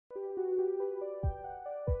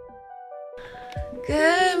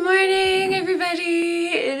Good morning, everybody!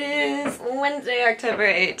 It is Wednesday, October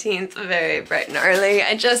 18th, very bright and early.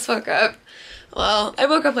 I just woke up. Well, I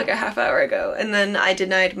woke up like a half hour ago, and then I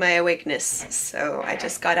denied my awakeness, so I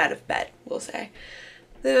just got out of bed, we'll say.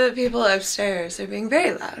 The people upstairs are being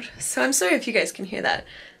very loud, so I'm sorry if you guys can hear that.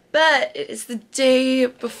 But it is the day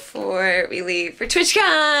before we leave for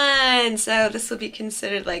TwitchCon, so this will be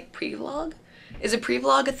considered like pre-vlog. Is a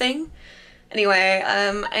pre-vlog a thing? Anyway,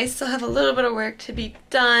 I still have a little bit of work to be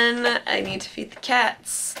done. I need to feed the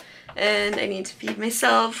cats, and I need to feed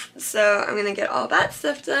myself, so I'm gonna get all that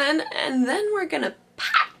stuff done, and then we're gonna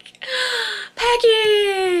pack!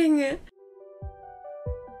 Packing!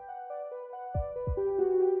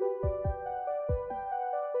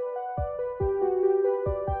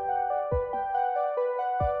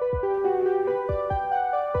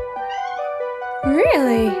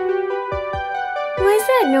 Really? Why's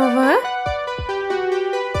that, Nova?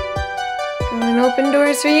 Going to open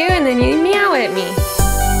doors for you and then you meow at me.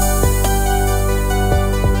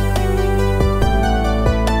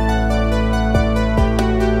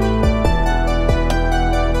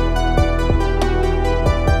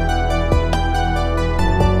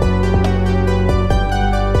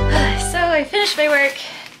 So I finished my work.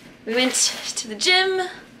 We went to the gym.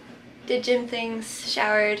 Did gym things,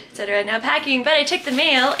 showered, etc. Now packing, but I checked the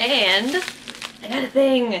mail and I got a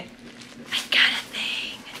thing. I got a thing.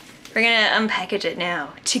 We're gonna unpackage it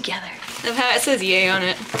now, together. Love how it says yay on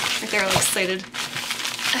it. Like they're all excited.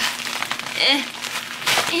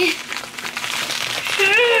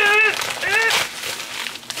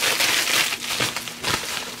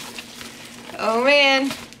 Oh man.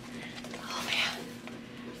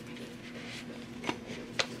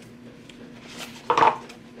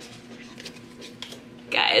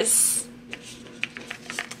 Guys.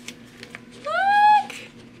 Look!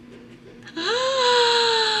 Look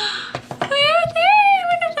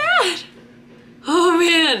at that! Oh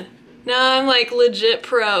man! Now I'm like legit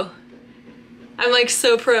pro. I'm like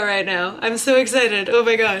so pro right now. I'm so excited. Oh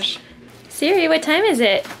my gosh. Siri, what time is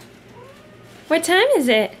it? What time is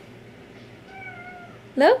it?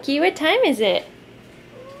 Loki, what time is it?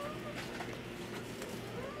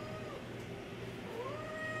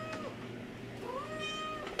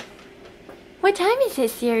 What time is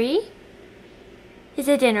it, Siri? Is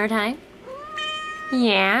it dinner time?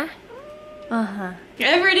 Yeah. Uh-huh.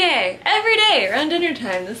 Every day around dinner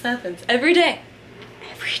time this happens. Every day.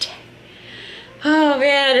 Every day. Oh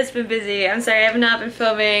man, it's been busy. I'm sorry, I have not been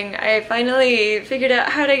filming. I finally figured out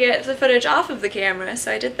how to get the footage off of the camera,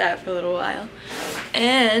 so I did that for a little while.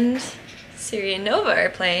 And Siri and Nova are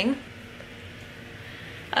playing.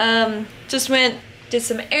 Just did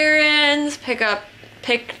some errands, picked up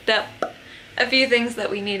a few things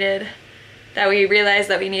that we needed, that we realized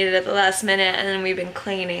that we needed at the last minute, and then we've been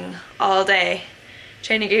cleaning all day,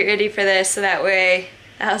 trying to get ready for this so that way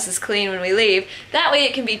the house is clean when we leave. That way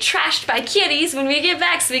it can be trashed by kitties when we get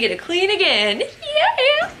back so we get to clean again.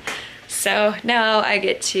 Yeah! So now I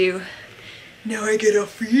get to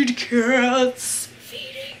feed cats.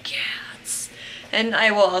 Feeding cats. And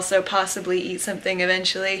I will also possibly eat something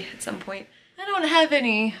eventually at some point. I don't have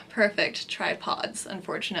any perfect tripods,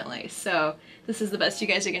 unfortunately, so this is the best you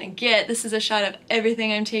guys are gonna get. This is a shot of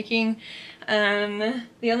everything I'm taking. The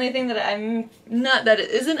only thing that that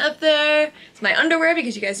it isn't up there is my underwear,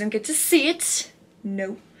 because you guys don't get to see it.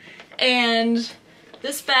 No. And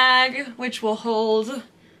this bag, which will hold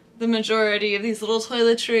the majority of these little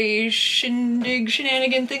toiletry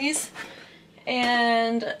shenanigan thingies.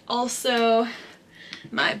 And also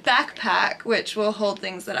my backpack, which will hold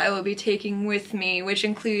things that I will be taking with me, which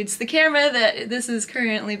includes the camera that this is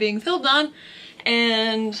currently being filmed on,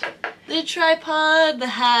 and the tripod, the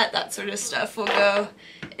hat, that sort of stuff will go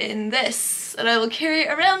in this, and I will carry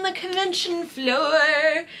around the convention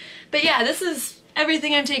floor. But yeah, this is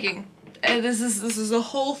everything I'm taking. This is the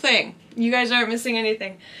whole thing. You guys aren't missing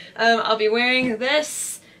anything. I'll be wearing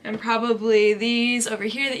this, and probably these over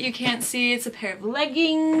here that you can't see. It's a pair of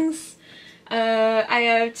leggings. I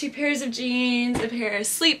have 2 pairs of jeans, a pair of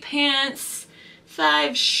sleep pants,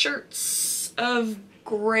 5 shirts of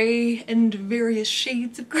gray and various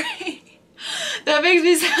shades of gray. That makes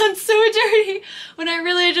me sound so dirty when I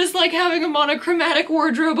really just like having a monochromatic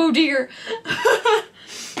wardrobe, oh dear.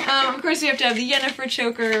 Of course we have to have the Yennefer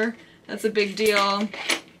choker, that's a big deal.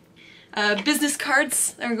 Business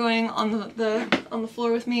cards are going on the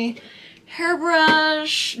floor with me.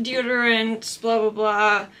 Hairbrush, deodorant, blah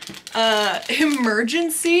blah blah,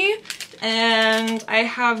 emergency, and I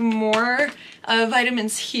have more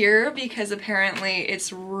vitamins here because apparently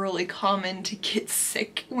it's really common to get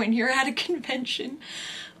sick when you're at a convention.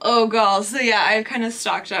 Oh god, so yeah, I've kind of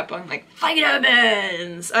stocked up on like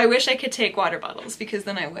vitamins. I wish I could take water bottles because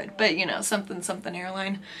then I would, but you know, something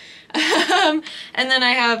airline. And then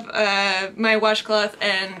I have my washcloth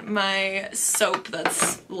and my soap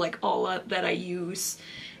that's like all that I use.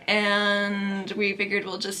 And we figured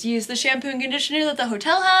we'll just use the shampoo and conditioner that the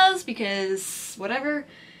hotel has because whatever.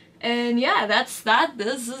 And yeah, that's that.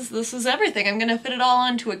 This is everything. I'm gonna fit it all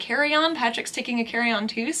onto a carry-on. Patrick's taking a carry-on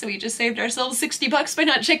too, so we just saved ourselves 60 bucks by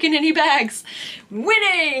not checking any bags.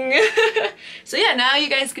 Winning! So yeah, now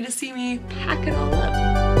you guys get to see me pack it all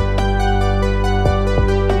up.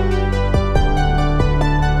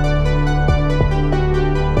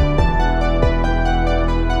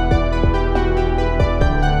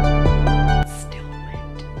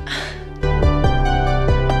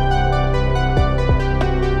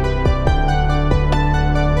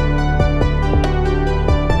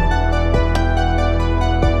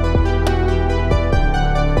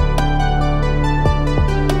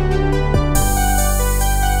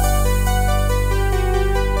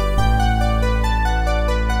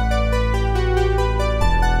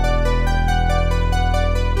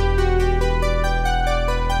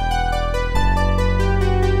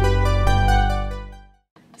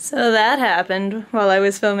 So that happened while I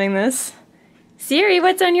was filming this. Siri,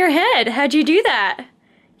 what's on your head? How'd you do that?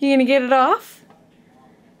 You gonna get it off?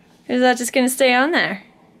 Or is that just gonna stay on there?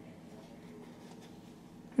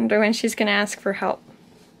 I wonder when she's gonna ask for help.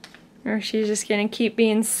 Or if she's just gonna keep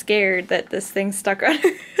being scared that this thing's stuck on her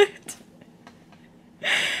head.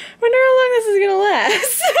 Wonder how long this is gonna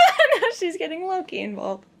last. Now she's getting Loki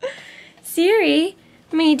involved. Siri,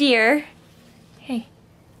 my dear. Hey.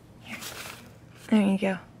 Here. There you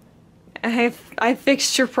go. I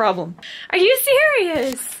fixed your problem. Are you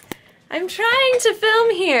serious? I'm trying to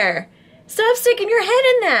film here. Stop sticking your head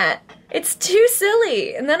in that. It's too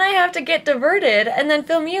silly. And then I have to get diverted and then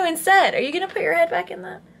film you instead. Are you gonna put your head back in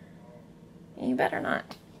that? You better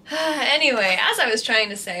not. Anyway, as I was trying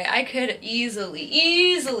to say, I could easily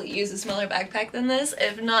use a smaller backpack than this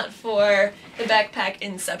if not for the backpack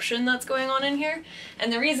inception that's going on in here.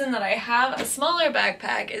 And the reason that I have a smaller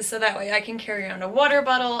backpack is so that way I can carry around a water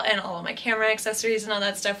bottle and all of my camera accessories and all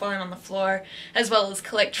that stuff while I'm on the floor, as well as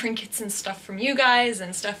collect trinkets and stuff from you guys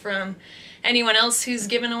and stuff from anyone else who's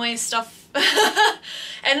given away stuff.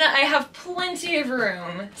 And I have plenty of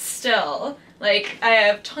room still. Like, I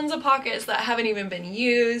have tons of pockets that haven't even been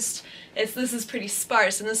used. This is pretty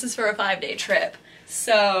sparse, and this is for a 5-day trip.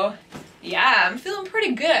 So, yeah, I'm feeling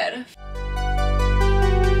pretty good.